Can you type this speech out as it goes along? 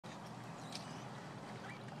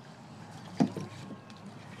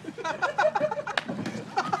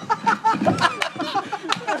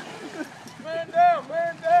Man down,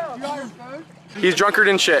 man down. You got your phone? He's drunker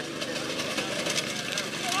than shit.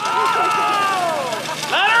 Oh!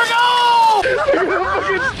 Let her go!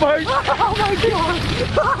 Fucking spike. Oh my god.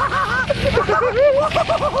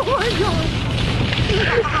 Oh my god.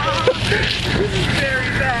 This is very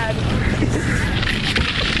bad.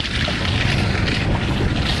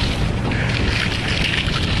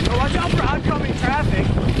 Watch out for oncoming traffic.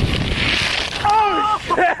 Oh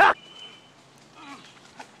shit!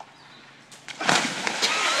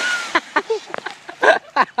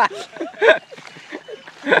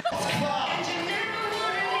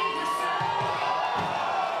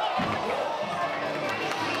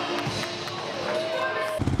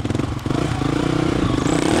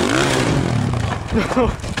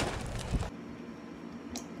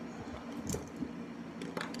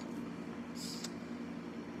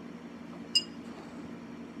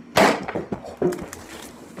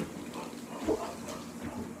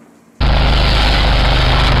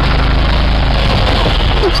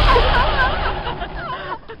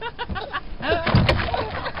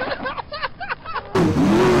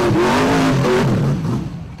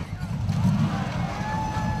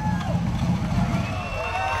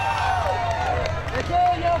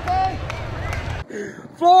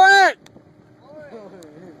 Floor it!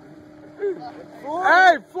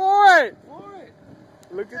 Hey, floor it!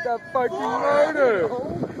 Look at that fucking motor!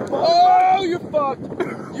 Oh, you fucked!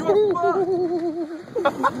 You are fucked!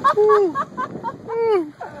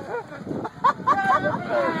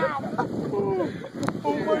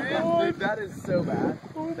 Oh my god! That is so bad.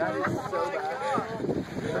 That is so bad.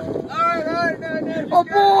 Alright, no.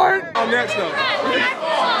 Aboard! I'm next up.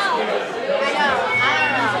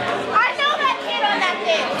 I know that kid on that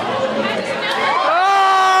thing.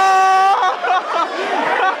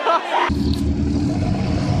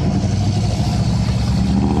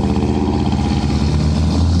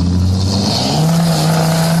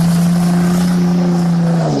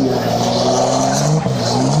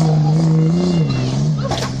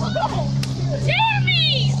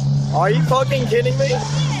 Jeremy! Are you fucking kidding me?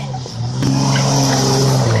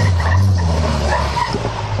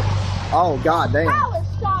 Oh god damn.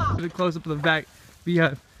 Stop. A close up of the back.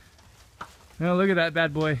 Now look at that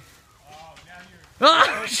bad boy.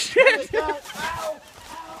 Oh shit!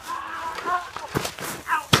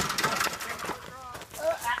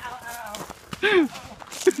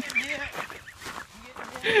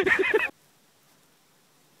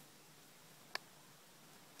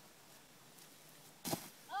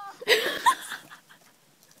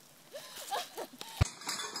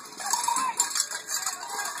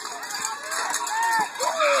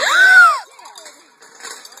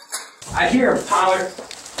 I hear him, Tyler.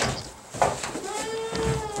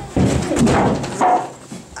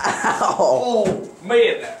 Ow! Oh,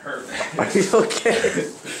 man, that hurt. Are you okay?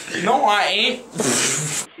 No, I ain't.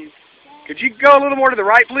 Could you go a little more to the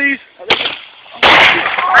right, please?